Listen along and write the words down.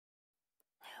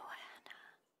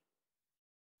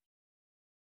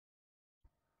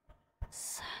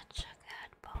Such a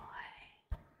good boy.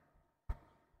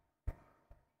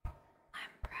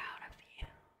 I'm proud of you.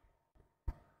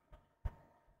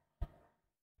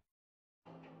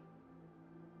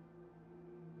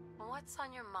 What's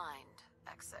on your mind,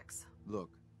 X6? Look,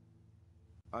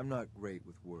 I'm not great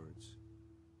with words.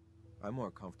 I'm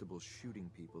more comfortable shooting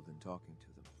people than talking to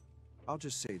them. I'll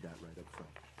just say that right up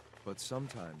front. But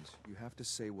sometimes you have to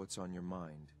say what's on your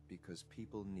mind because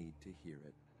people need to hear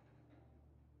it.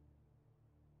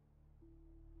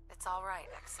 It's all right,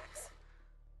 X6.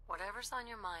 Whatever's on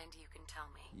your mind, you can tell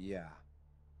me. Yeah,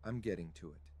 I'm getting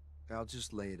to it. I'll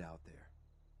just lay it out there.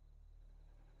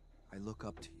 I look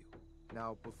up to you.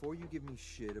 Now, before you give me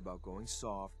shit about going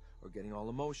soft or getting all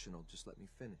emotional, just let me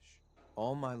finish.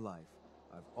 All my life,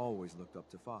 I've always looked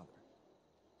up to Father.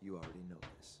 You already know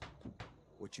this.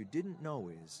 What you didn't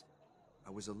know is, I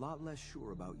was a lot less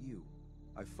sure about you.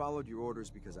 I followed your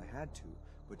orders because I had to,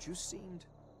 but you seemed,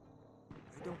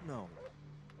 I don't know,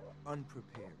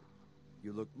 unprepared.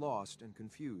 You looked lost and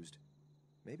confused,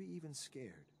 maybe even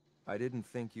scared. I didn't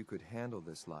think you could handle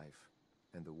this life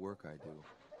and the work I do.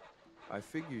 I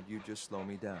figured you'd just slow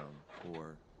me down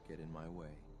or get in my way.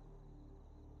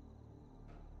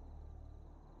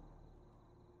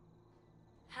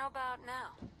 How about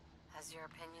now? Has your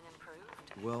opinion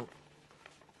improved? Well,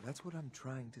 that's what I'm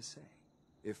trying to say.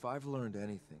 If I've learned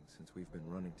anything since we've been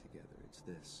running together, it's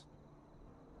this.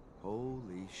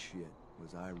 Holy shit,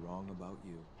 was I wrong about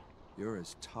you. You're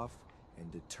as tough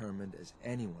and determined as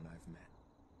anyone I've met.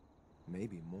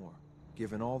 Maybe more,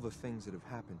 given all the things that have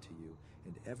happened to you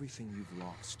and everything you've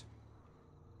lost.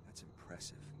 That's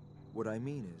impressive. What I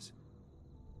mean is,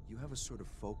 you have a sort of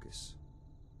focus,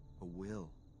 a will.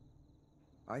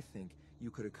 I think you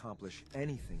could accomplish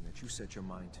anything that you set your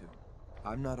mind to.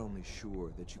 I'm not only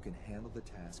sure that you can handle the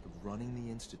task of running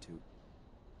the Institute,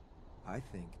 I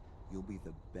think you'll be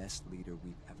the best leader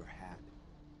we've ever had.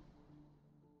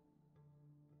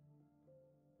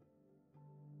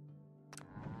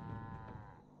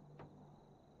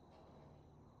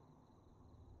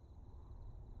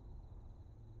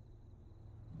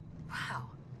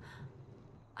 Wow.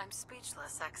 I'm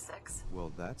speechless, X6.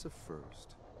 Well, that's a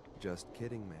first. Just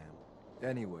kidding, ma'am.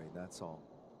 Anyway, that's all.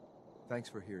 Thanks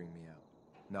for hearing me out.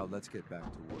 Now let's get back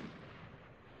to work.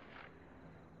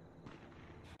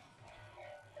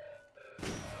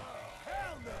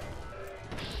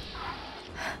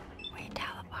 We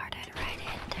teleported right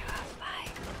into a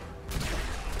fight.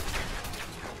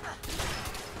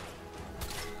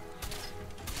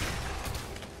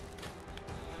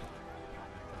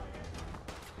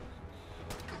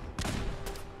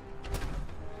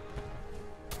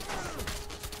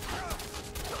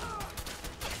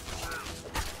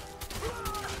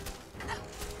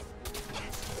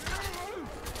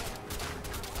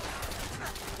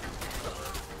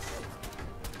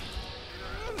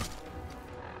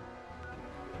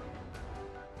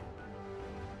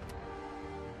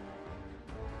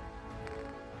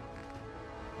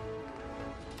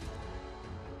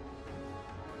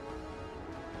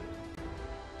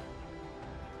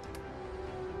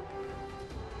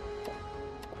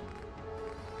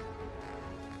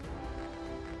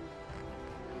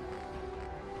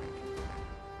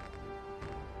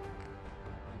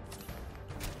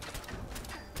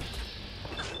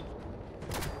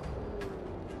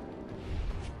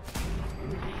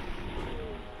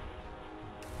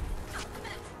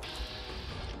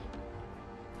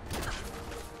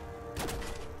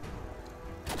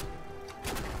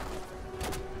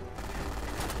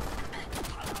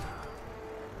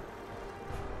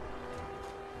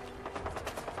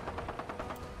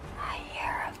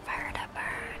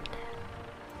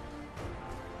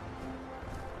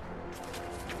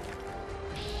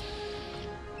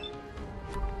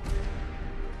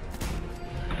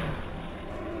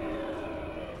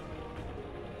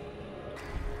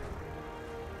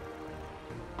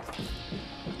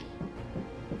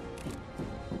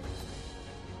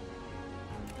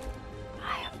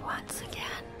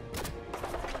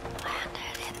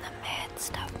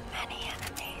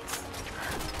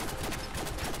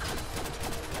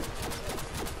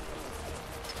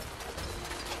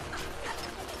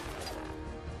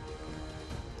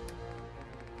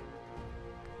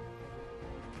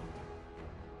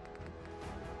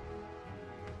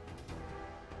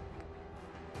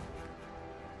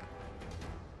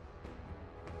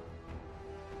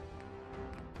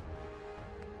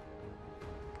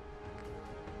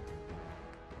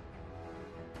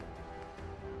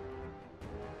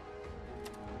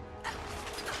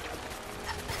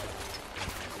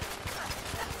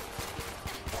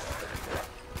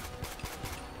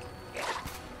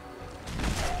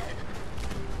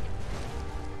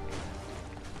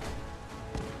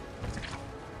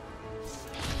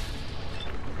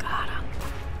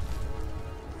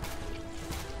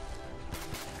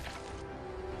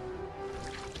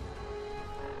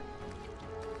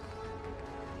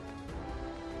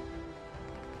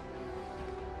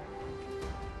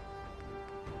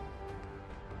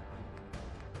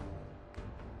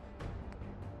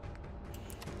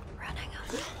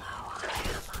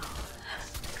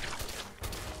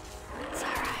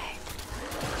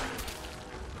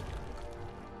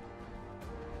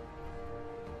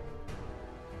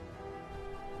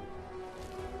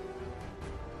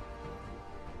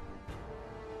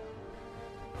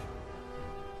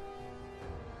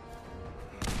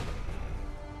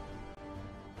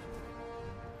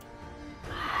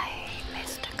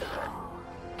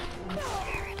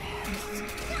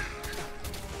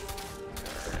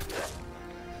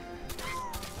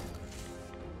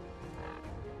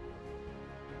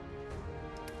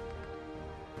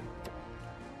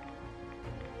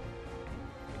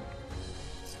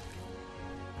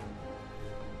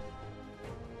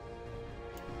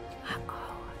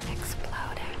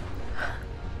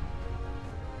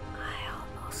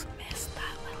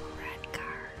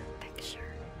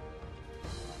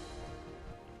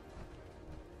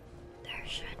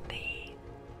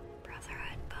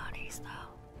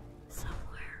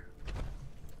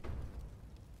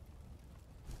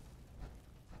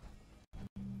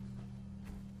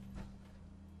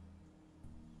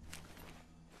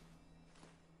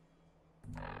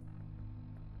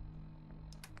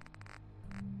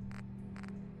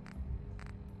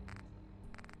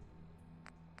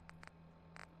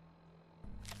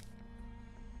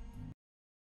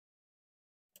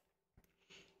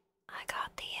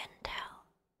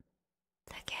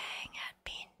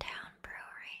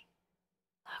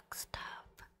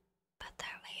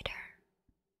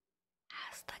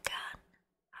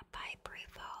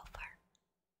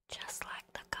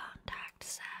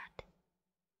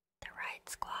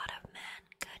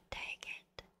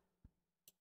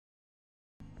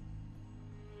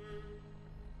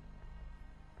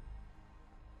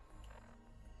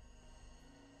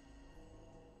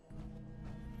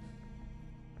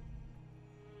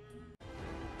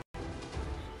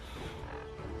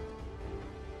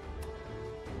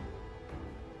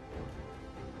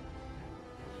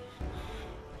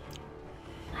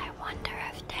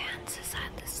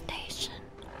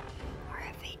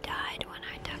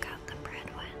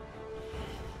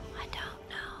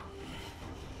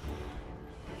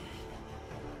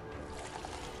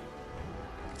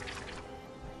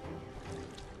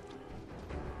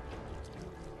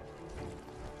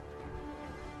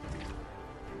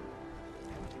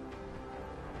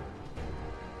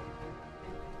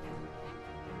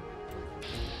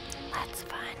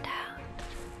 Let's find out.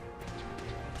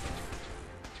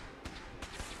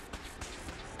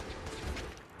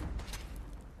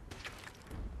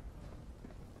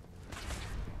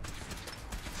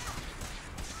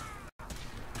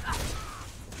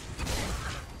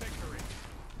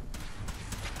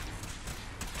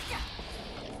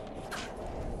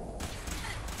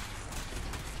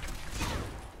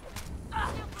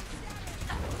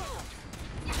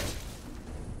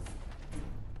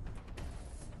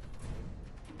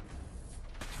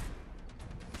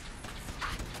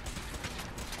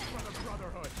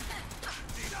 Brotherhood.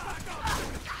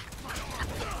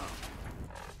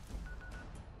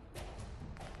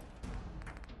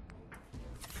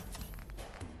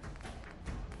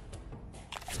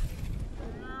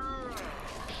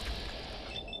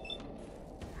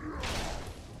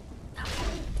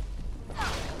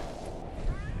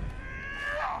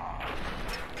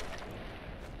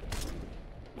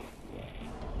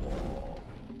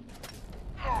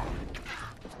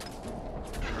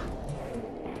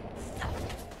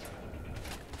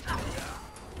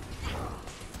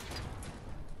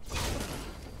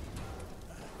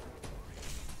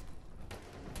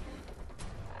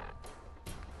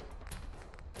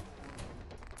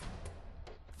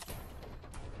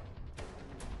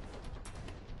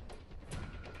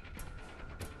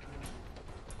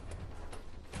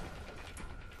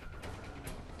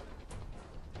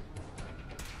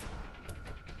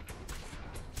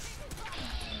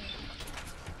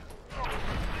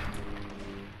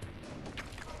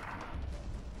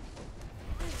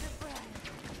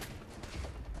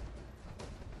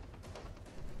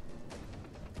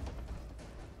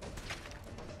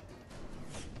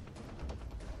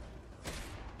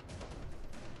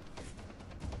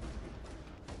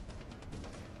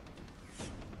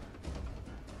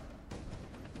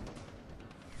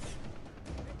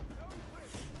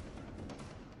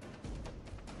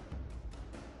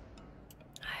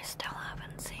 I still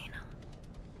haven't seen him.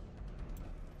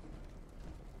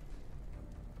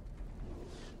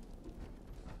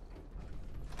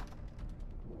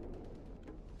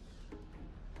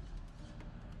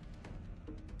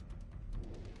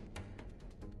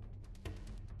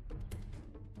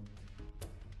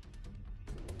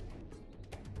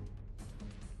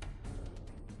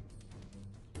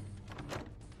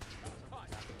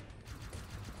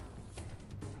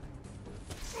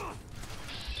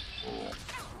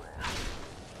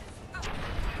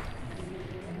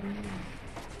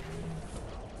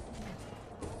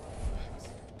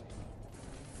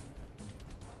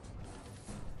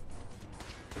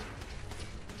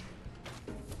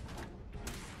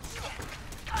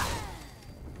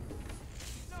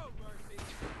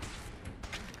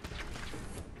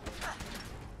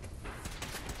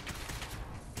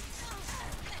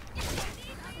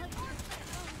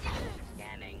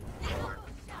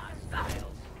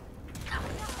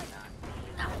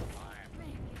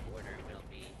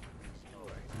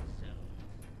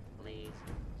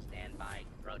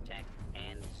 Protect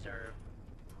and serve.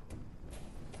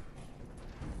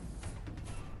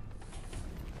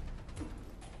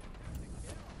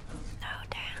 No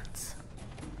dance.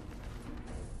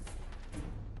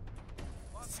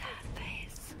 Sad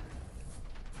face.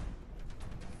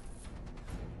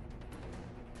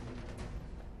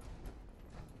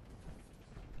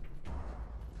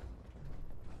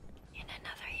 In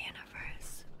another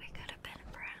universe, we could have been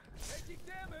friends. Taking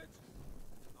damage!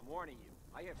 I'm warning you.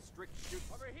 I have strict shoot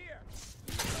over here.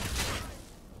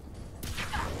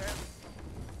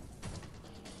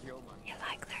 You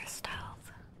like their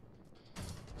stealth?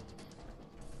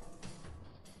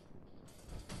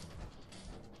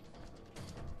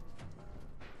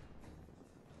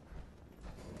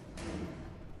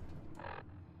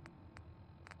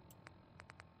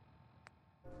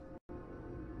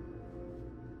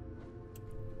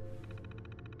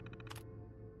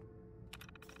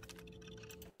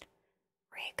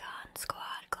 Recon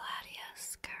Squad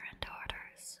Gladius current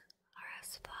orders are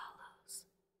as follows.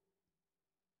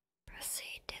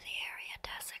 Proceed to the area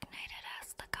designated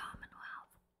as the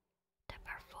Commonwealth to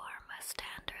perform a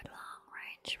standard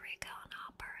long-range recon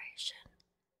operation.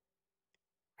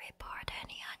 Report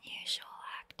any unusual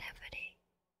activity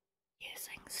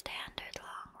using standard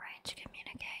long-range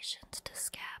communications to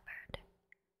Scabbard.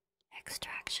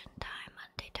 Extraction time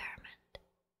undetermined.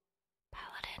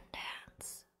 Paladin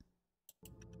Danse.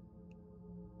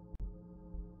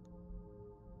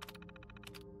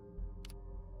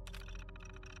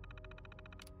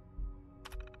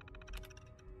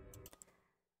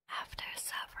 After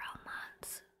several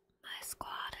months, my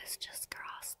squad has just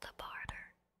crossed the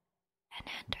border and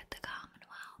entered the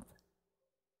Commonwealth.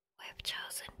 We've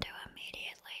chosen to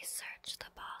immediately search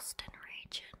the Boston region.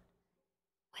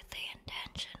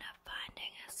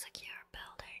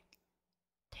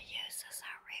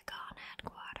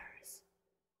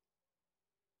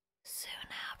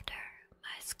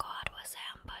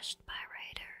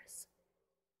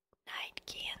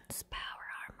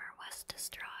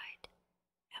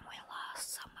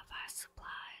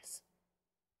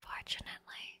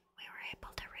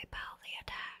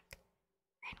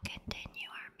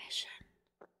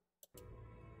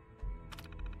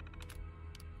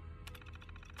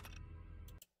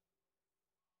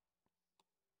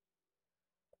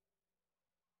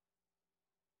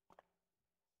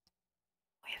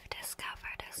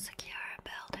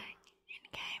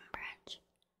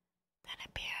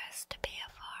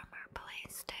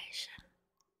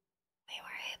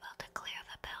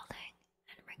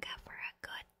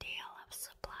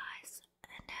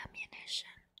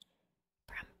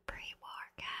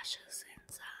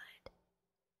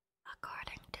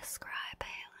 describe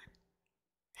Halen,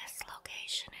 this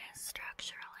location is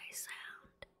structurally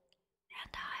sound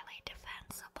and highly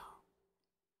defensible.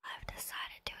 I've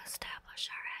decided to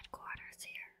establish our headquarters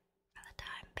here for the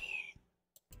time being.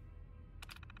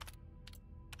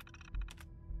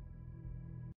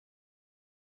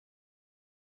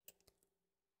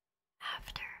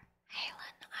 After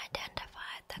Halen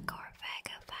identified the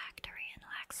Corvega factory in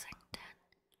Lexington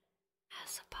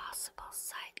as a possible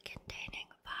site containing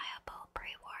viable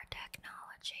pre-war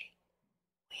technology,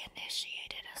 we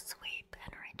initiated a sweep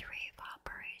and retrieve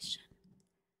operation.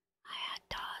 I had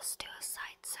Dawes do a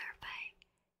site survey,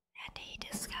 and he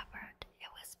discovered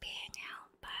it was being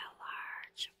held by a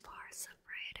large force of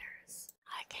raiders.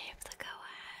 I gave the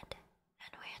go-ahead,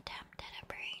 and we attempted a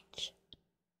breach.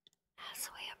 As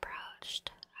we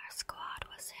approached, our squad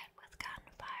was hit with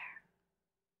gunfire.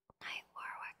 Knight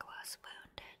Warwick was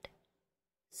wounded,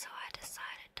 so I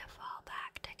decided to fall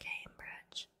back to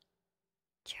Cambridge.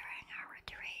 During our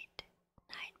retreat,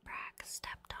 Knight Brack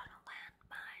stepped on a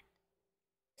landmine.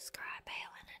 Scribe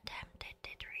Halen attempted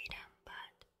to treat him,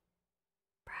 but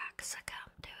Brack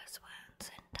succumbed to his wounds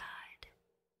and died.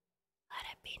 Let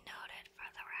it be noted for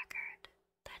the record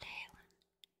that Halen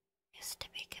is to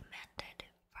be commended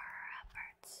for her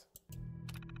efforts.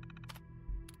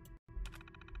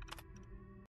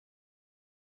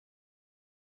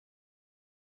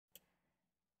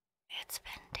 It's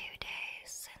been 2 days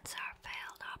since our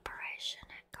failed operation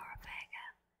at Corvega,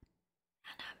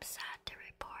 and I'm sad to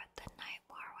report that Knight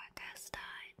Warwick has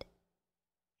died.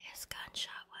 His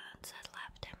gunshot wounds had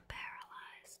left him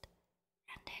paralyzed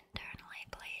and internally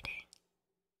bleeding.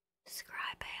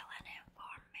 Scribe Halen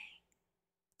informed me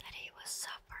that he was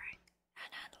suffering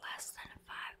and had less than a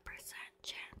 5%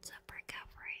 chance of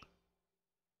recovery.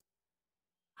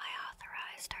 I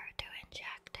authorized her to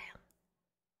inject him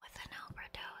with an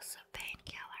overdose of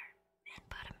painkiller and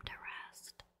put him to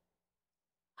rest.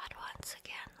 I'd once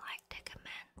again like to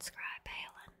commend Scribe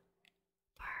Halen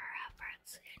for her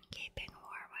efforts in keeping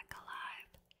Warwick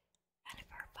alive and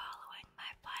for following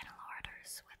my final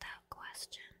orders without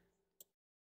question.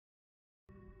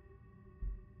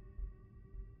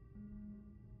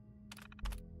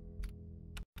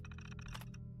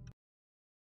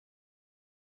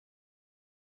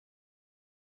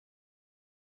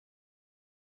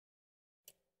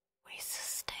 We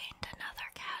sustained another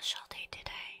casualty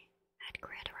today at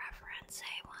grid reference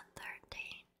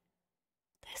A113.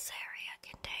 This area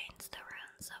contains the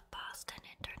ruins of Boston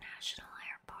International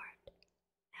Airport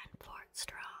and Fort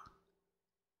Strong.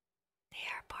 The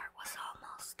airport was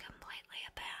almost completely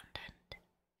abandoned,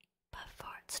 but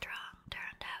Fort Strong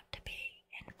turned out to be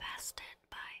infested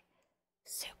by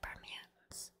super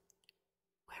mutants.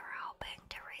 We were hoping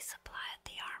to resupply at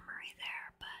the armory there,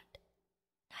 but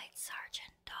Knight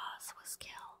Sergeant Dawes was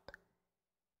killed.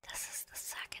 This is the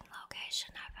second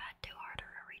location I've had to order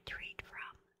a retreat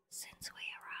from since we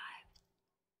arrived,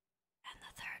 and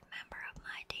the third member of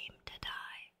my team to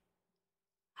die.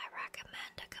 I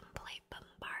recommend a complete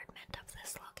bombardment of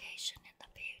this location in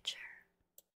the future.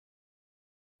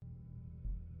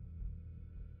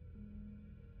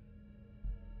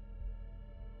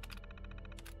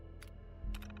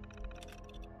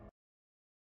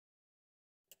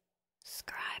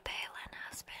 Scribe Halen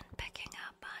has been picking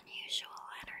up unusual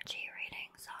energy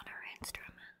readings on her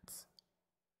instruments.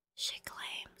 She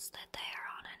claims that they are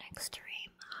on an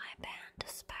extreme high-band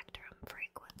spectrum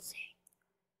frequency,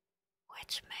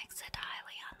 which makes it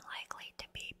highly unlikely to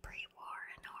be pre-war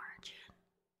in origin.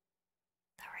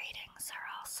 The readings are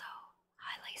also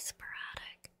highly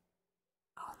sporadic,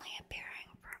 only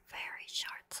appearing for very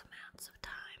short amounts of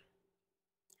time,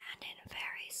 and in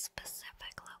very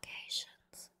specific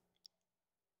locations.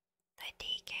 The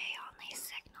decay on these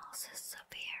signals is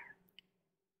severe,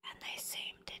 and they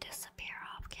seem to disappear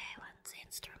off Kalen's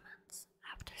instruments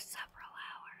after several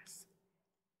hours.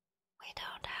 We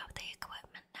don't have the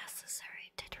equipment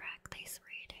necessary to track these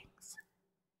readings,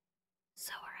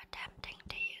 so we're attempting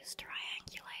to use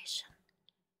triangulation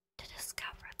to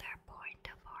discover their point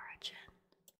of origin.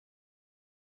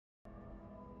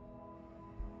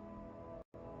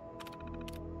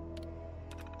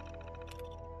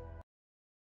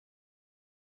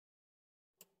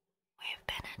 We've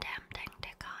been attempting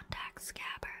to contact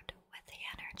Scabbard with the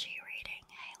energy reading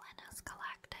Halen has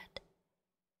collected,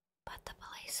 but the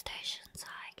police station's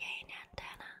high-gain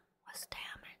antenna was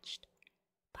damaged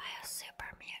by a super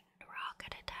mutant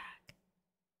rocket attack,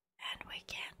 and we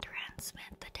can't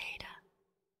transmit the data.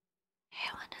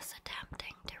 Halen is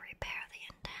attempting to repair the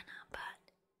antenna,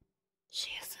 but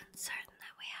she isn't certain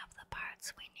that we have the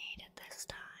parts we need at this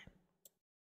time.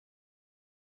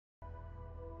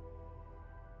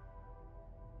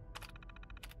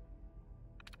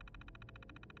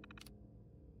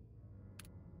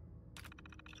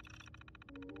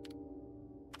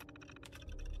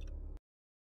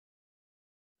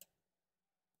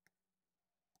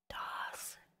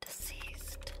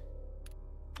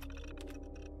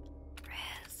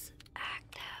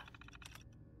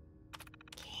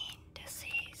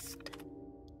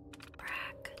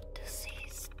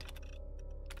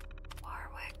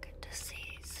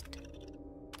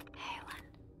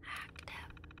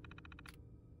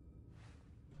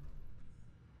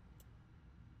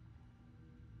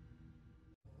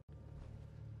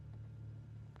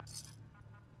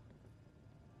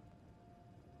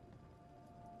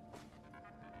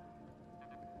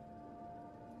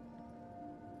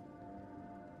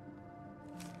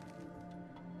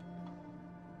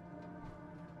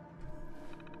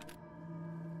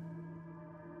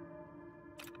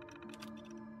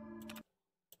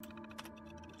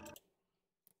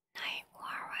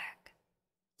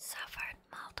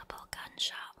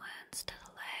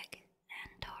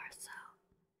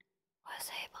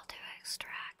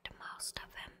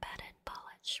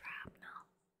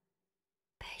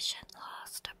 patient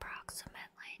lost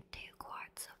approximately 2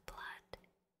 quarts of blood,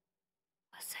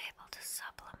 was able to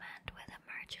supplement with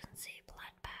emergency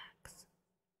blood packs.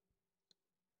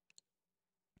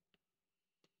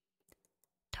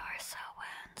 Torso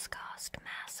wounds caused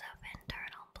massive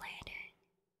internal bleeding.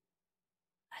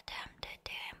 Attempted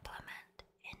to implement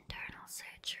internal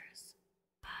sutures,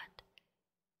 but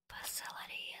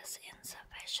facility is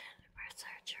insufficient for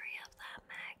surgery of that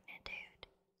magnitude.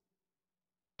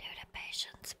 Due to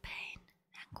patient's pain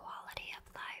and quality of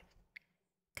life,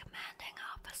 commanding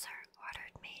officer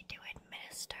ordered me to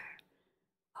administer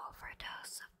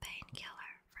overdose of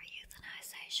painkiller for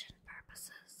euthanization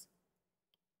purposes.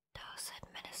 Dose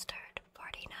administered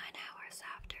 49 hours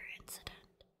after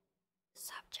incident.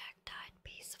 Subject died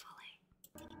peacefully.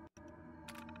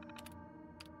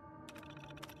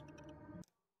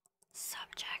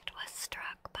 Subject was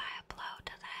struck by a blow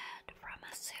to the head from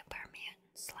a super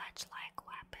mutant sledge-like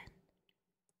weapon.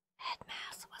 Head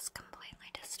mass was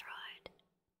completely destroyed.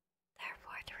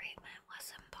 Therefore, treatment was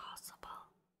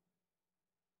impossible.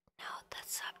 Note that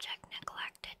subject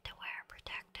neglected to wear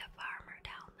protective armored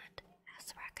helmet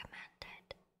as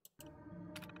recommended.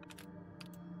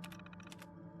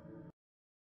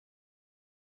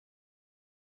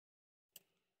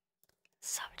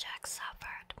 Subject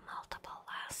suffered multiple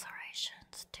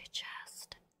lacerations to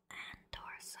chest and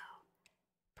torso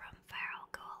from feral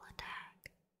ghoul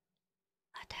attack.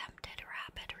 Attempted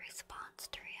rapid response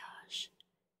triage,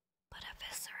 but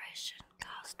evisceration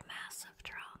caused massive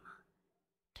trauma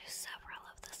to several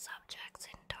of the subject's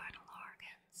internal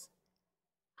organs.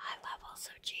 High levels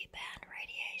of G-band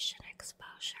radiation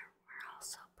exposure were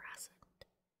also present.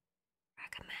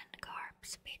 Recommend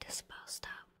corpse be disposed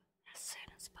of as soon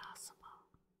as possible.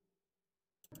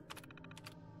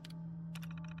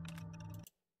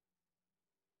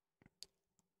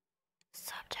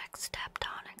 Subject stepped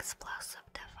on explosive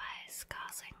device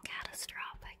causing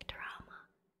catastrophic trauma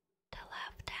to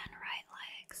left and right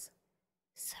legs,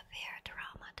 severe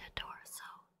trauma to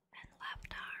torso and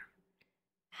left arm,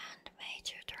 and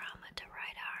major trauma to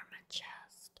right arm and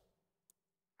chest.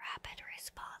 Rapid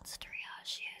response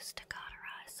triage used to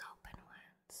cauterize open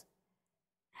wounds.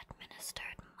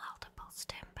 Administered multiple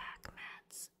stim-back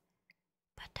meds,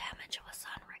 but damage was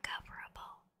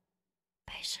unrecoverable.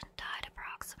 Patient died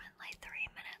approximately 3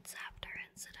 minutes after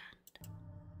incident.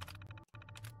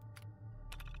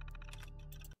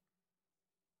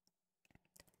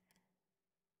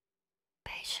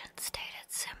 Patient stated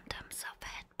symptoms of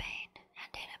head pain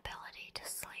and inability to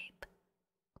sleep.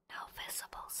 No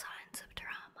visible signs of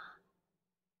trauma,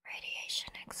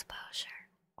 radiation exposure,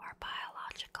 or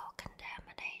biological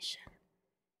contamination.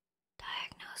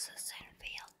 Diagnosis in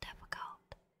field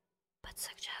difficult, but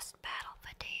suggests battle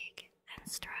fatigue and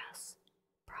stress.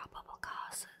 Probable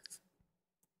causes.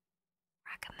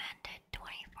 Recommended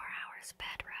 24 hours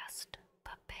bed rest,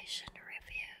 but patient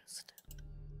refused.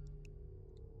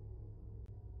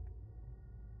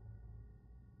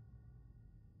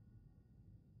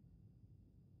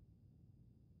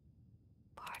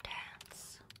 Poor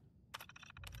Danse.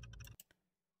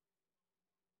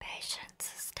 Patient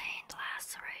sustained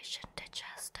laceration to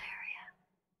chest area,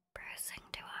 bruising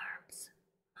to arms,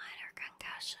 minor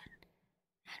concussion,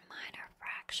 and minor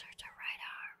fracture to right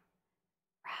arm.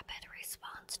 Rapid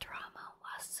response trauma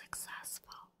was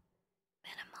successful.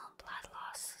 Minimal blood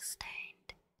loss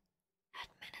sustained.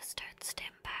 Administered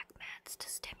stim-back meds to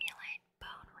stimulate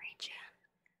bone regen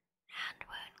and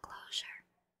wound closure.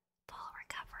 Full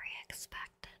recovery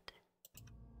expected.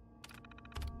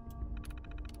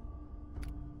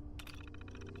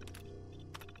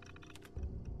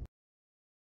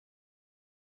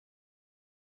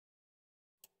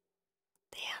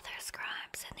 The other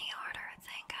scribes in the order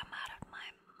think I'm out of my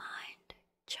mind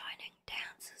joining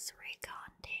Danse's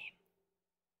recon team,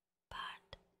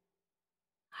 but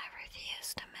I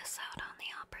refuse to miss out on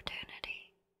the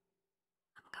opportunity.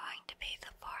 I'm going to be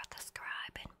the 4th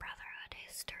scribe in Brotherhood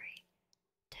history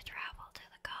to travel to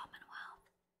the Commonwealth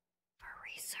for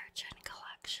research and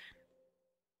collection.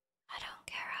 I don't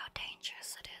care how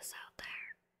dangerous it is out there.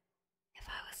 If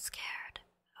I was scared,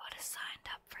 I would have signed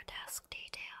up for desk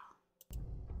detail.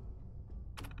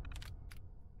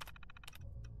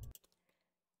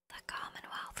 The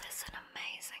Commonwealth is an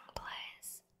amazing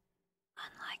place.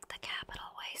 Unlike the capital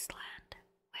wasteland,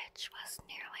 which was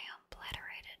nearly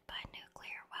obliterated by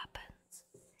nuclear weapons,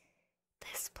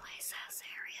 this place has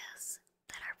areas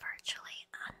that are virtually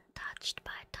untouched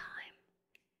by time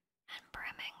and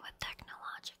brimming with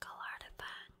technological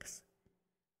artifacts.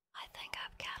 I think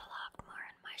I've cataloged more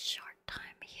in my short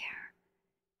time here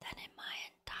than in my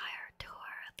entire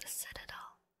tour of the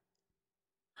Citadel.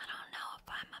 I don't know if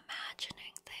I'm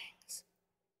imagining things,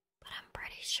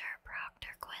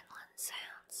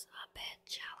 sounds a bit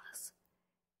jealous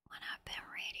when I've been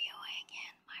radioing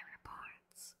in my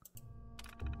reports.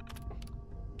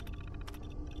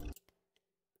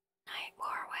 Knight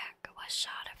Warwick was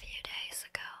shot a few days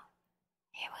ago.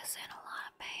 He was in a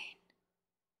lot of pain,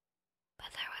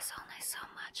 but there was only so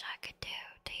much I could do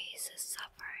to ease his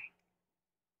suffering.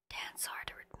 Danse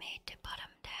ordered me to put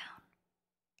him down.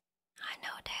 I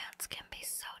know Danse can be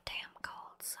so damn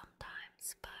cold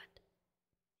sometimes, but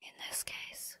in this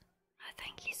case, I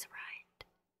think he's right.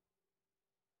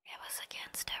 It was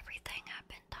against everything I've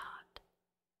been taught,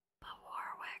 but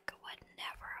Warwick would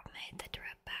never have made the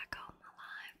trip back home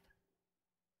alive.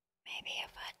 Maybe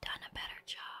if I'd done a better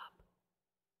job,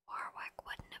 Warwick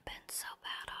wouldn't have been so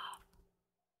bad off.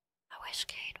 I wish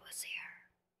Cade was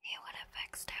here. He would have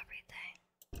fixed everything.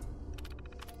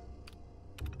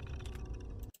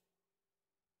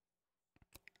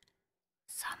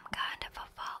 Some kind of a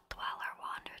vault dweller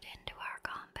wandered into our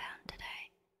compound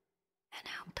today and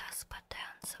helped us put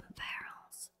down some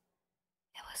ferals.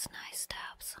 It was nice to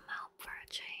have some help for a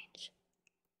change.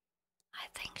 I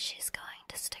think she's going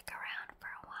to stick around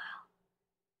for a while.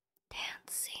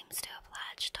 Danse seems to have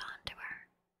latched onto her,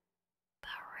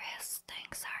 but Riz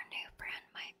thinks our new friend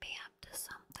might be up to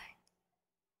something.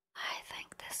 I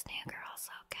think this new girl's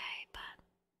okay, but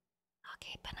I'll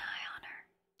keep an eye on her,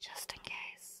 just in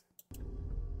case.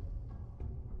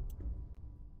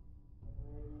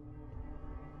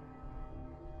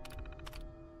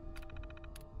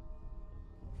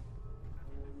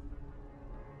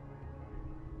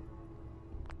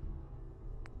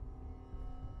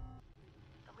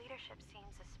 The leadership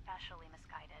seems especially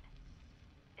misguided.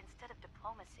 Instead of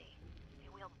diplomacy, they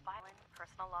wield violent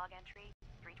personal log entry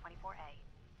 324A.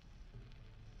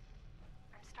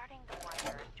 I'm starting to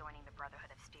wonder if joining the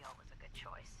Brotherhood of Steel was a good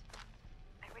choice.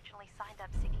 I originally signed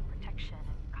up seeking protection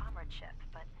and comradeship,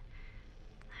 but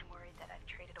I'm worried that I've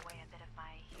traded away a bit of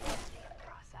my humanity in the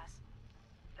process.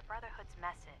 The Brotherhood's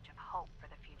message of hope for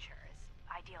the future is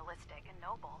idealistic and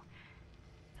noble,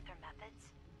 but their methods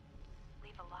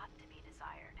leave a lot to be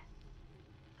desired.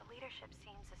 The leadership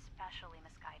seems especially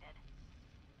misguided.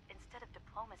 Instead of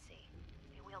diplomacy,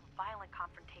 they wield violent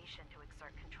confrontation to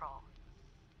exert control.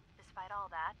 Despite all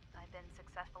that, I've been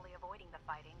successfully avoiding the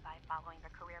fighting by following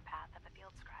the career path of a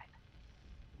field scribe.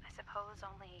 I suppose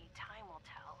only time will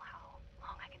tell how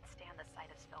long I can stand the sight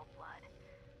of spilled blood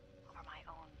over my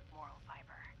own moral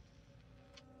fiber.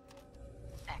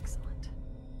 Excellent.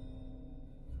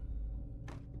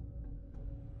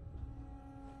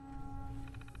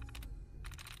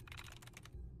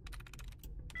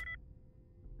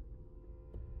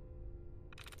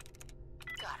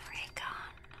 Got it.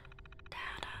 Recon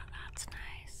data, that's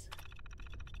nice.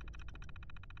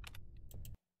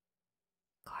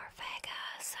 Corvega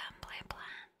Assembly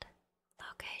Plant.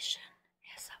 Location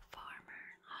is a former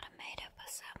automated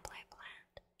assembly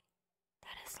plant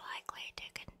that is likely to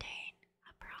contain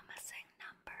a promising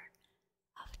number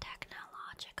of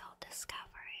technological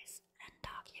discoveries and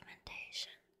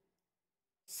documentation.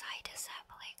 Site is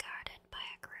heavily guarded by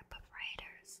a group of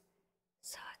raiders,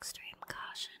 so extreme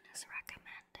caution is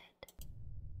recommended.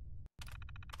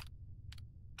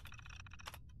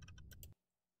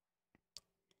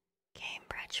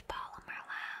 Cambridge Polymer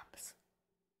Labs.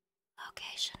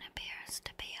 Location appears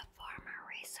to be a former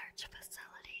research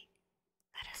facility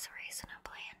that is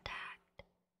reasonably intact.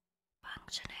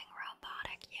 Functioning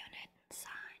robotic unit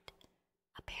inside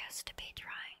appears to be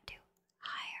trying to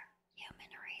hire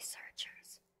human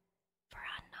researchers for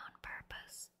unknown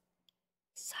purpose.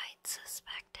 Site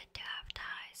suspected to have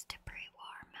ties to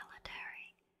pre-war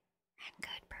military and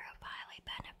could prove highly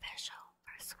beneficial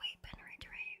for sweep and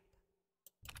retrieve.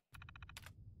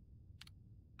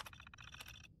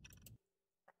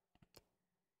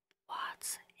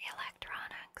 Watts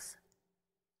Electronics.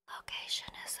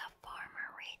 Location is a former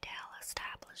retail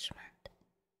establishment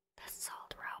that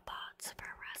sold robots for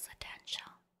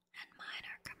residential and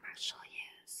minor commercial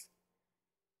use.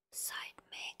 Site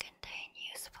may contain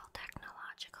useful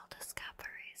technological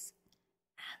discoveries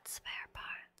and spare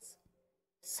parts.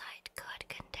 Site could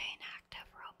contain active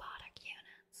robotic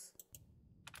units.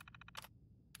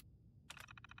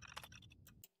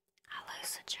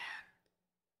 Hallucigen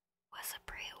was a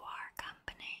pre-war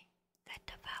company that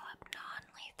developed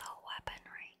non-lethal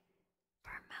weaponry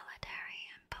for military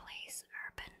and police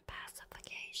urban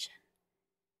pacification.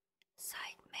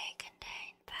 Site may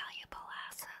contain valuable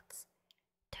assets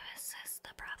to assist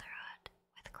the Brotherhood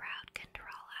with crowd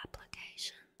control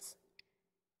applications.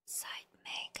 Site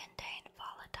may contain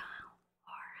volatile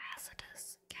or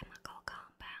hazardous chemical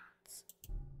compounds.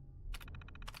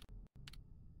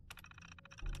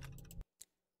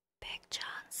 Big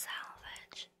John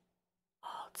Salvage.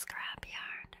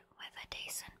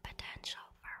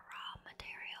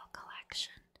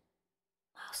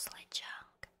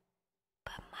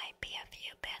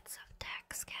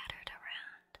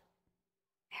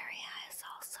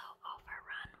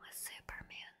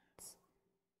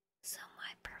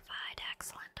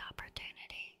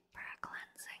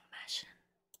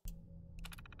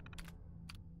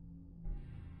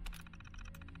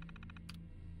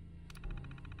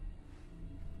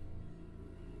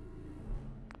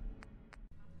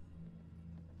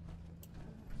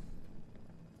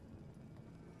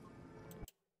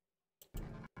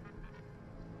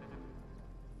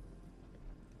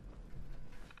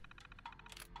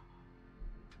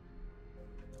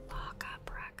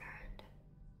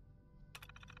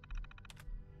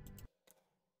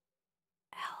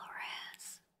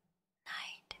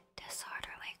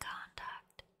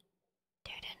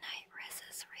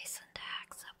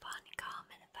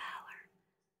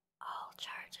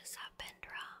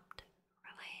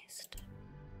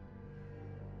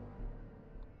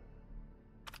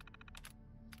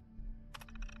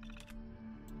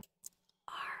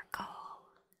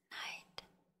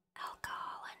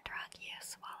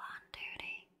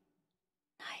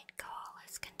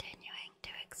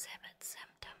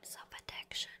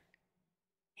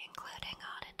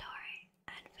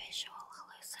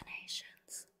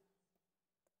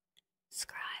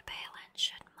 Paladin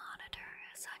should monitor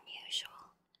his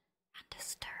unusual and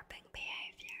disturbing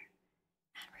behavior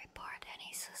and report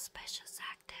any suspicious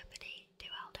activity to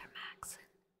Elder Maxon.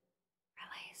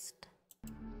 Released.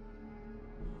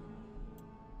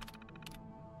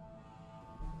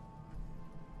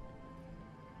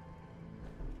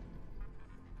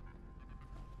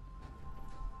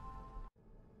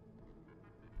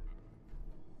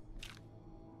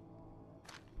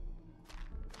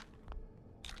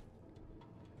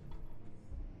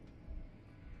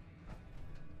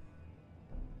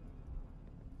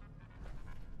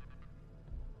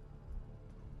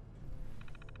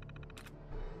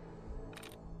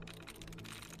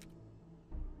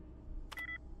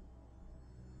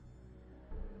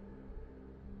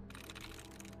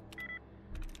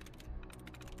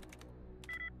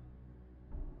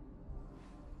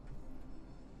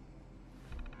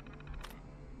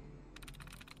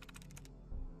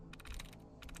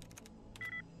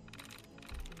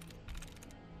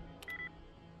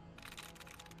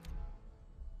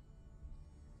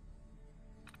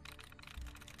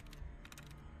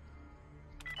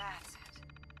 That's it.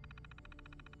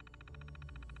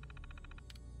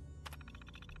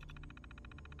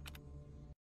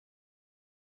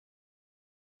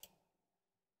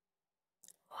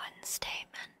 One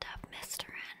statement of Mr.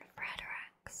 N.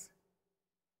 Fredericks.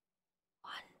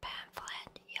 One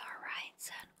pamphlet, Your Rights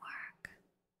at Work,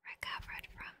 recovered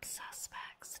from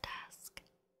suspect's desk.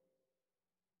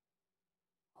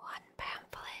 One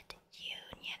pamphlet,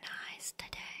 Unionized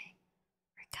Today,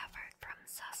 recovered from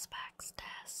suspect's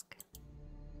desk.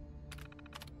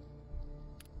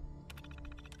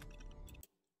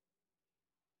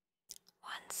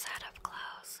 One set of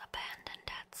clothes abandoned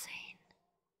at scene.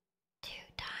 2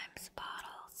 times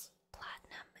bottles,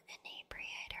 platinum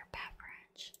inebriator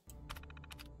beverage.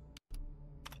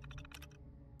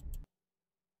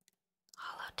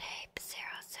 Holotape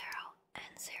 00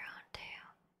 and 02.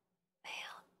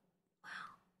 Mailed.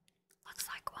 Well, looks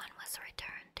like one was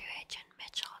returned to Agent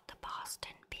Mitchell at the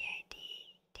Boston PAD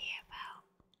DFL.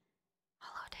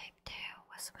 Holotape 2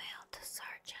 was mailed to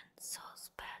Sergeant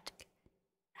Sulzbeck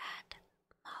at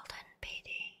Malden PD.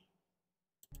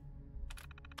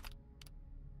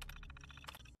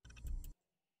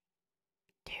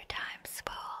 Two times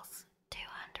spools,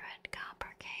 200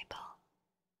 copper cable.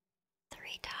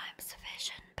 3 times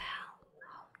fission bell,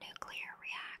 home nuclear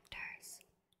reactors.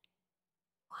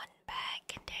 1 bag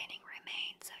containing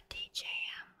remains of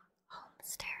TJM, home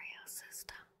stereo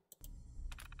system.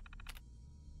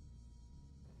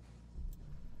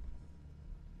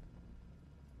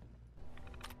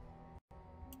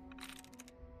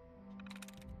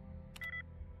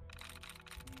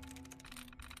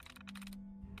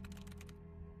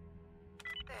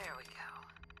 There we go.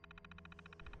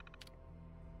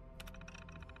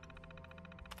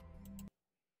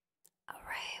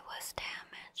 Array was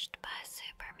damaged by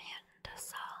supermutant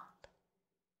assault.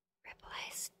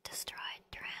 Replaced destroyed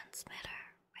transmitter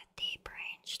with deep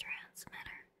range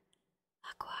transmitter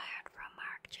acquired from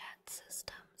ArcJet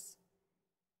systems.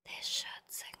 This should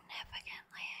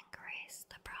significantly increase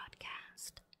the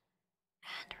broadcast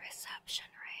and reception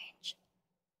range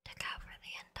to cover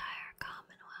the entire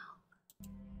Commonwealth.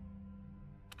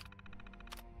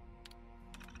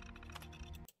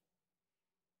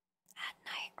 At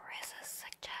Night Riz's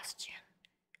suggestion,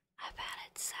 I've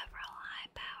added several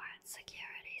high-powered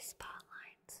security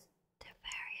spotlights to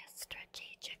various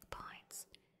strategic points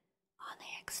on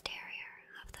the exterior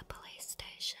of the police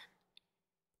station.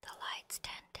 The lights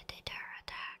tend to deter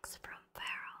attacks from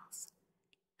ferals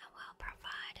and will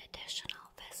provide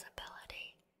additional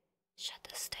visibility should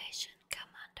the station come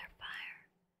under fire.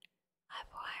 I've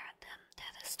wired them to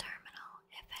this terminal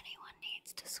if anyone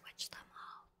needs to switch them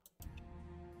off.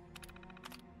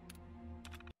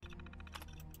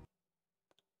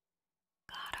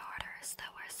 Got orders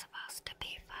that we're supposed to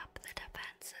beef up the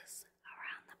defenses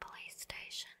around the police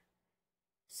station,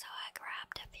 so I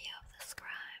grabbed a few of the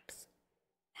scribes,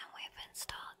 and we've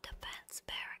installed defense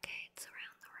barricades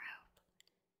around the roof.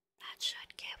 That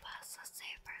should give us a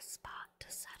safer spot to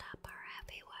set up our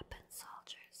heavy weapon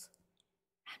soldiers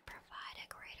and provide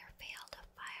a greater field of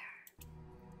fire.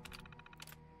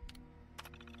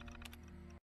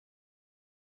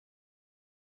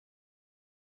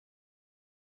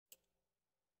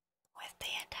 With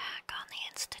the attack on the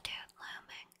Institute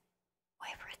looming,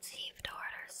 we've received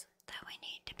orders that we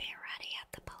need to be ready at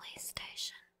the police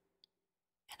station.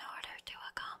 In order to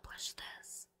accomplish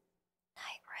this,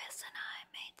 Night Riz and I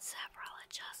made several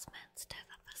adjustments to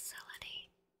the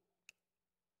facility.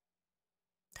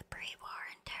 The pre-war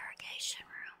interrogation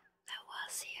room that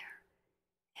was here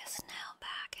is now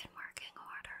back in working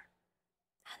order,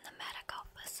 and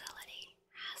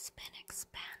has been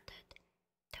expanded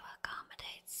to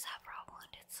accommodate several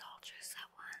wounded soldiers at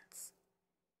once.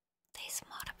 These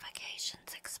modifications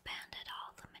expanded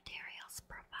all the materials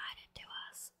provided to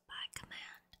us by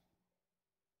command,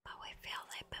 but we feel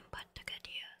they've been put to good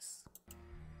use.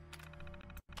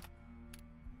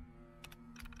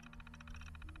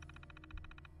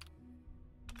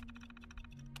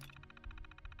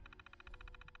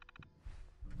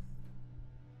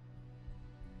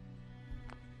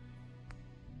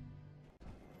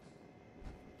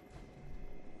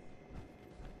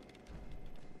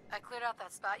 I cleared out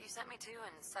that spot you sent me to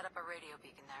and set up a radio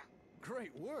beacon there.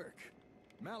 Great work!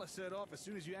 Malice set off as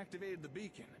soon as you activated the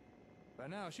beacon. By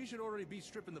now, she should already be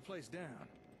stripping the place down.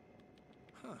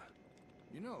 Huh.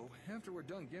 You know, after we're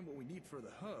done getting what we need for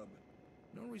the hub,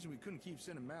 no reason we couldn't keep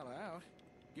sending Mala out,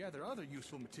 gather other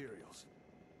useful materials.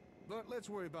 But let's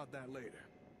worry about that later.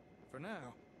 For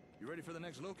now, you ready for the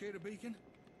next locator beacon?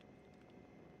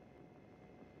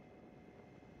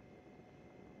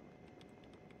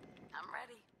 I'm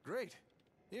ready. Great.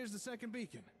 Here's the second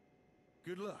beacon.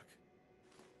 Good luck.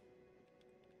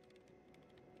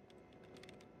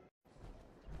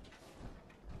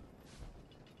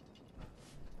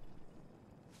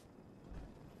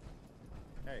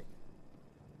 Hey.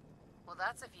 Well,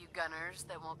 that's a few gunners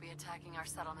that won't be attacking our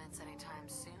settlements anytime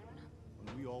soon.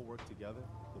 When we all work together,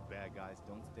 the bad guys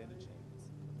don't stand a chance.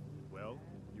 Well,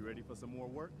 you ready for some more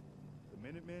work? The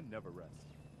Minutemen never rest.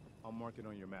 I'll mark it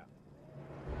on your map.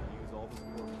 We'll use all the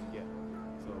support we can get,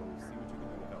 so see what you can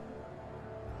do to help.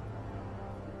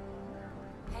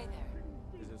 Hey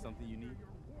there. Is there something you need?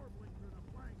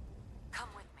 Come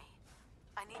with me.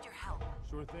 I need your help.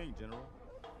 Sure thing, General.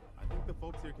 I think the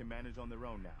folks here can manage on their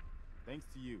own now. Thanks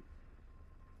to you.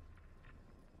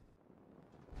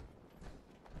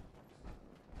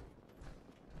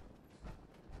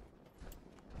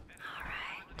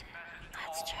 Alright,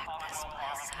 let's check this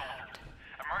place out.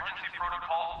 Emergency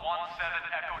protocols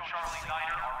 17 Echo Charlie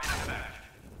Niner are in effect.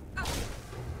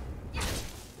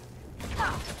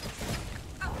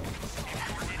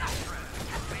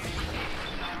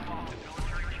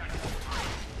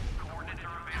 Coordinates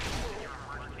are available in your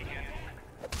emergency handbook.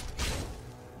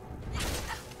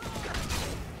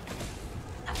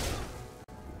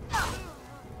 This checkpoint has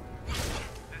been designated as a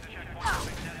safe zone in case of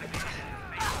enemy invasion,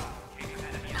 and is currently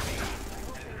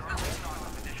stocked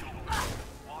with additional food,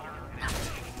 water, and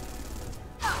ammunition.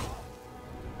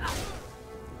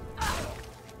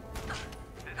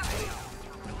 This safe house is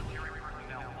for military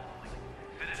personnel only.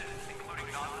 Citizens, including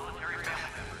non-military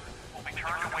family members, will be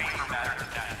turned away from matters of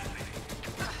national safety.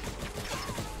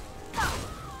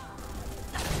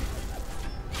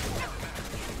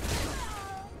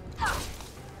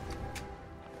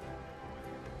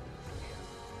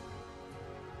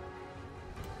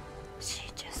 She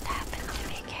just happened to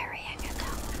be carrying a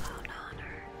telephone on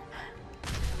her.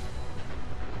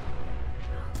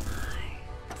 Oh my,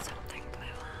 something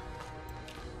blew up.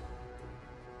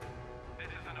 This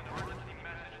is an emergency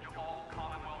message to all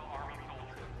Commonwealth Army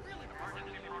soldiers.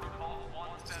 Emergency protocols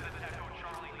 17 Echo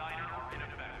Charlie Niner are in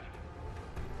effect.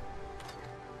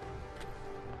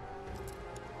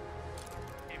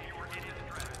 If you are in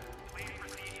distress, please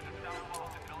proceed to the South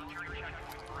Boston Military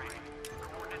Checkpoint Parade.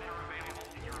 Coordinates are available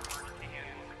in your emergency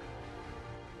handbook.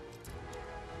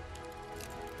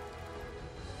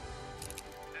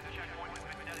 This checkpoint has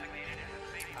been designated as a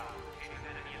safe house in case of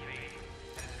enemy invasion,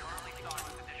 and is currently stocked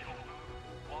with additional food,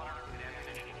 water, and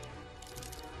ammunition.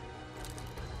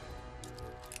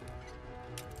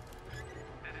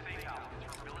 This safe house is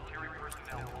for military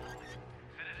personnel only.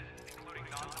 Citizens, including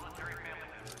non-military family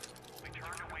members, will be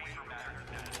turned away from matters of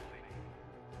national safety.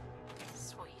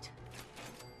 Sweet.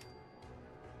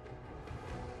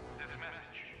 This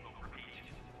message will repeat.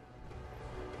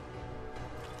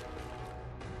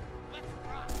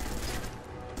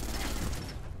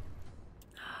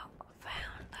 Oh,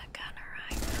 found the gunner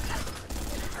I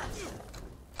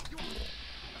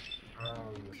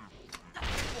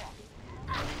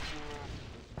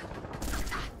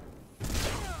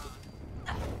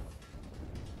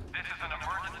This is an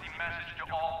emergency message to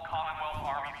all Commonwealth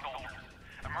Army soldiers.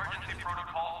 Emergency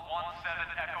protocols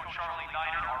 17 Echo Charlie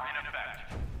Niner are in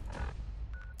effect.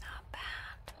 Not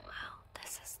bad. Well,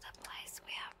 this is the place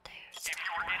we have to. If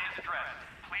you are in distress,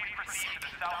 please proceed to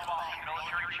the South Boston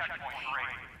Military Checkpoint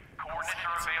Parade. Coordinates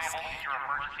are available in your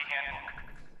emergency handbook.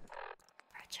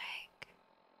 For Jake.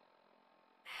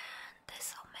 And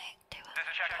this'll make two of This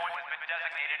checkpoint has been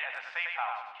designated as a safe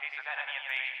house in case of enemy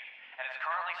invasion, and is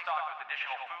currently stocked with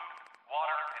additional food,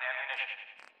 water, and ammunition.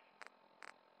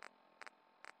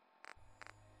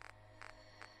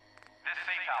 This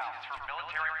safe house is for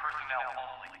military personnel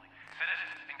only.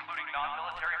 Citizens, including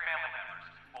non-military family members,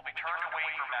 will be turned away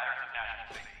for matters of national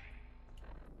safety.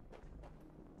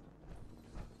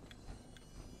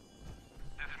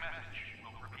 This message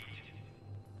will repeat.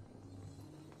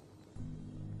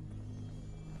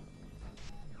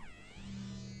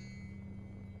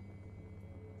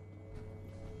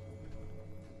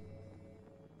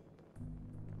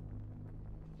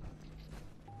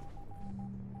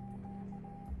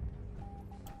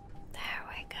 There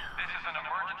we go. This is an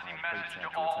emergency message to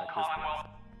all Commonwealth.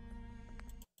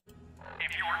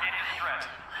 If you are in distress,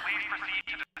 please proceed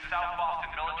to the South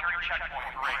Boston Military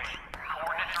Checkpoint Parade.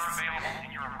 Coordinates are available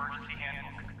in your emergency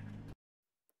handbook.